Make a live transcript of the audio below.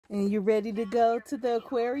And you ready to go to the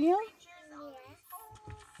aquarium?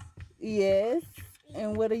 Yes. Yes.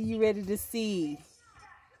 And what are you ready to see?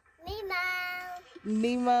 Nemo.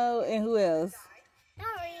 Nemo and who else?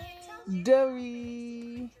 Dory.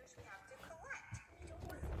 Dory.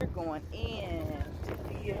 We're going in to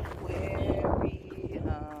the aquarium.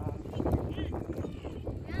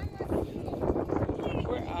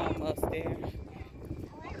 We're almost there.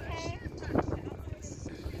 Okay.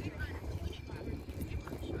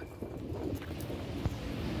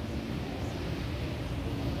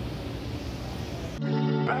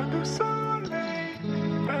 Pas de soleil,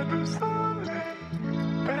 pas de soleil,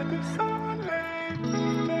 pas de soleil,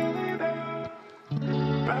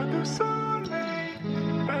 pas de soleil,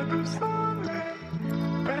 pas de soleil,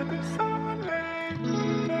 pas de soleil, pas de soleil,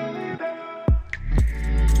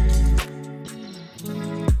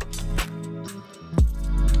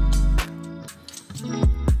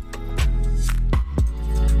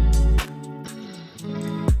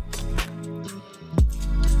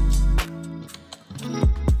 pas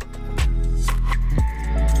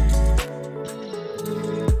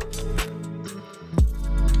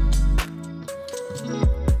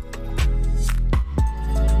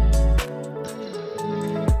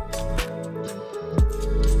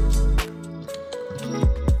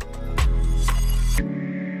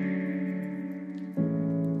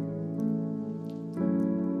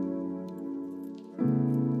de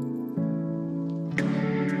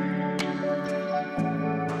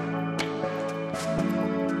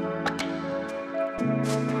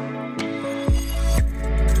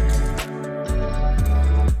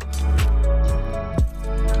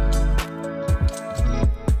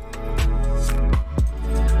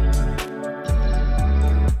pas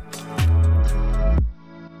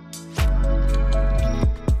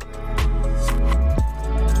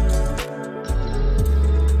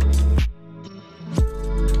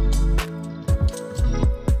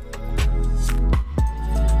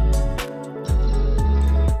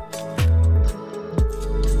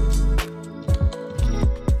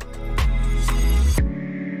soleil, pas de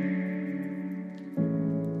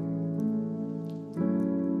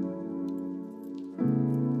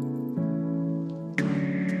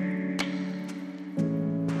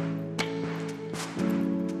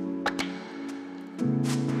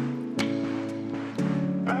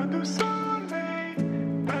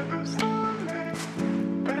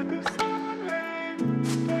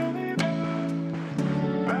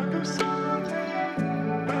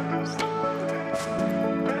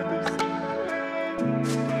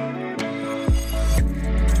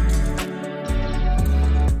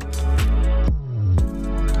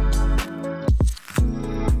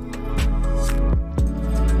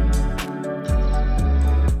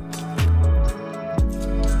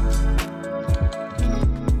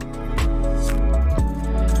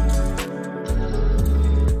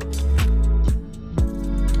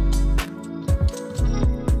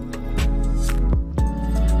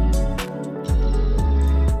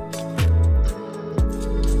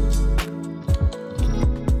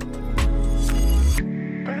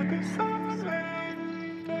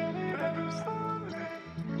soleil, pas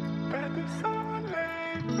de soleil, pas de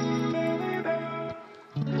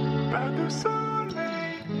Pas de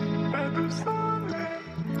soleil, pas de soleil,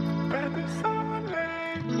 pas de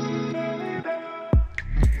soleil,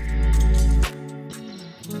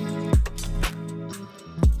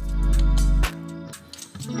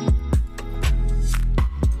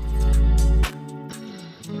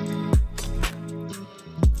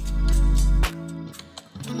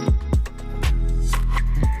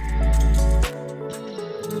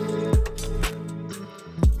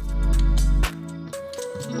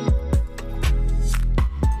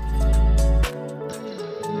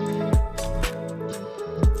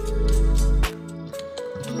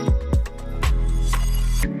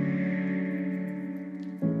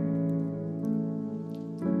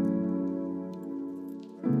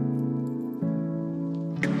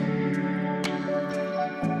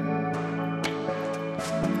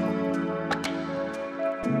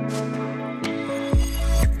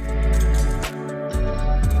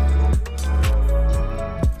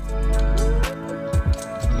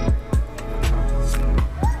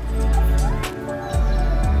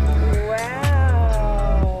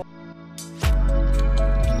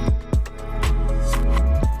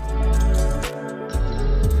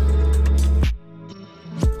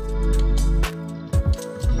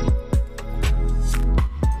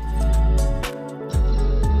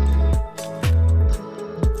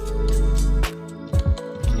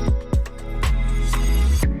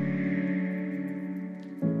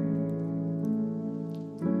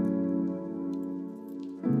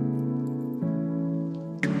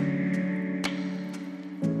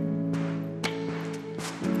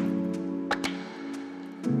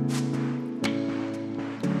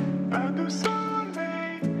 Pas de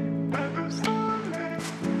soleil, pas de soleil,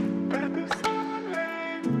 pas de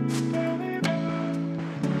soleil,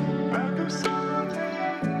 pas de soleil,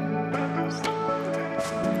 pas de soleil,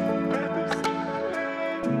 pas de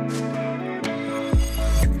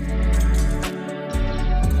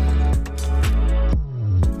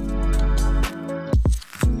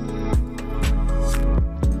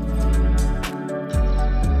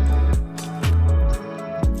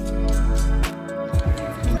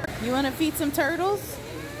You want to feed some turtles?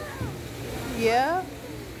 Yeah?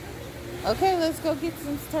 Okay, let's go get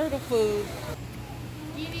some turtle food.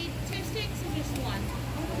 Do you need 2 sticks or just one?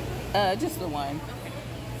 Just the one.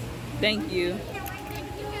 Thank you. Thank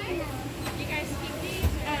you guys. You guys keep these.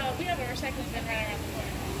 We have a recycling bin right around the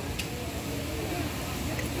corner.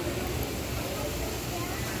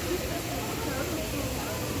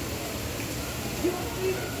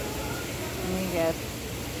 There you go.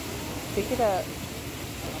 Pick it up.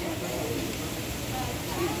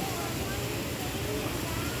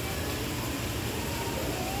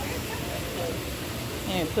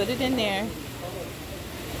 Here, put it in there.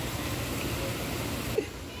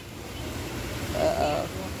 Uh-oh.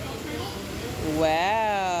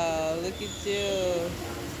 Wow, look at you.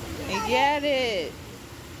 You got it.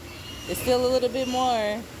 It's still a little bit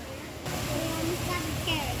more.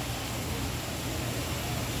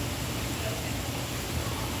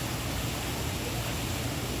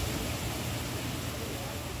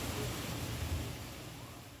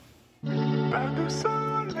 Pas de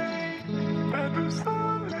soleil, pas de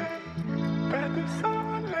soleil, pas de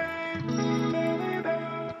soleil,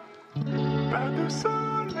 pas de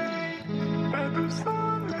soleil, pas de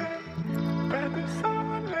soleil, pas de soleil.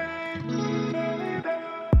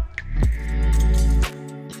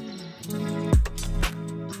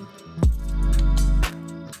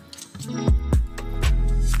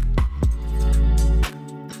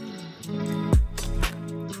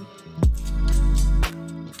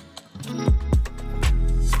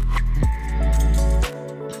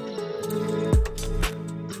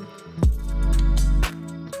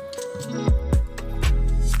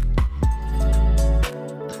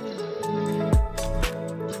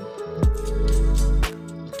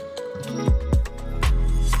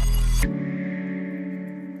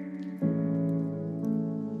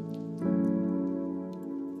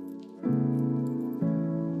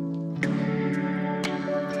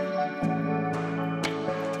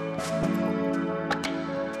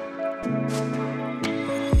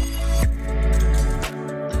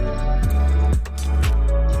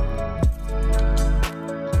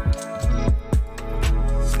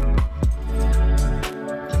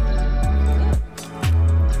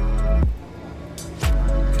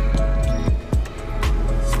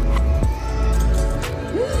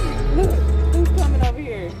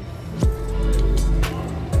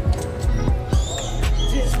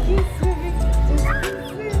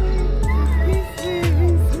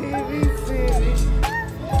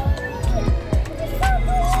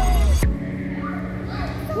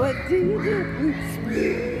 What do you do?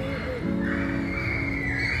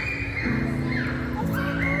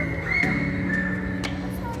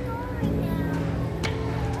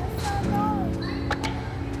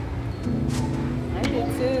 I did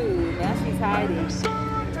too. Now she's hiding.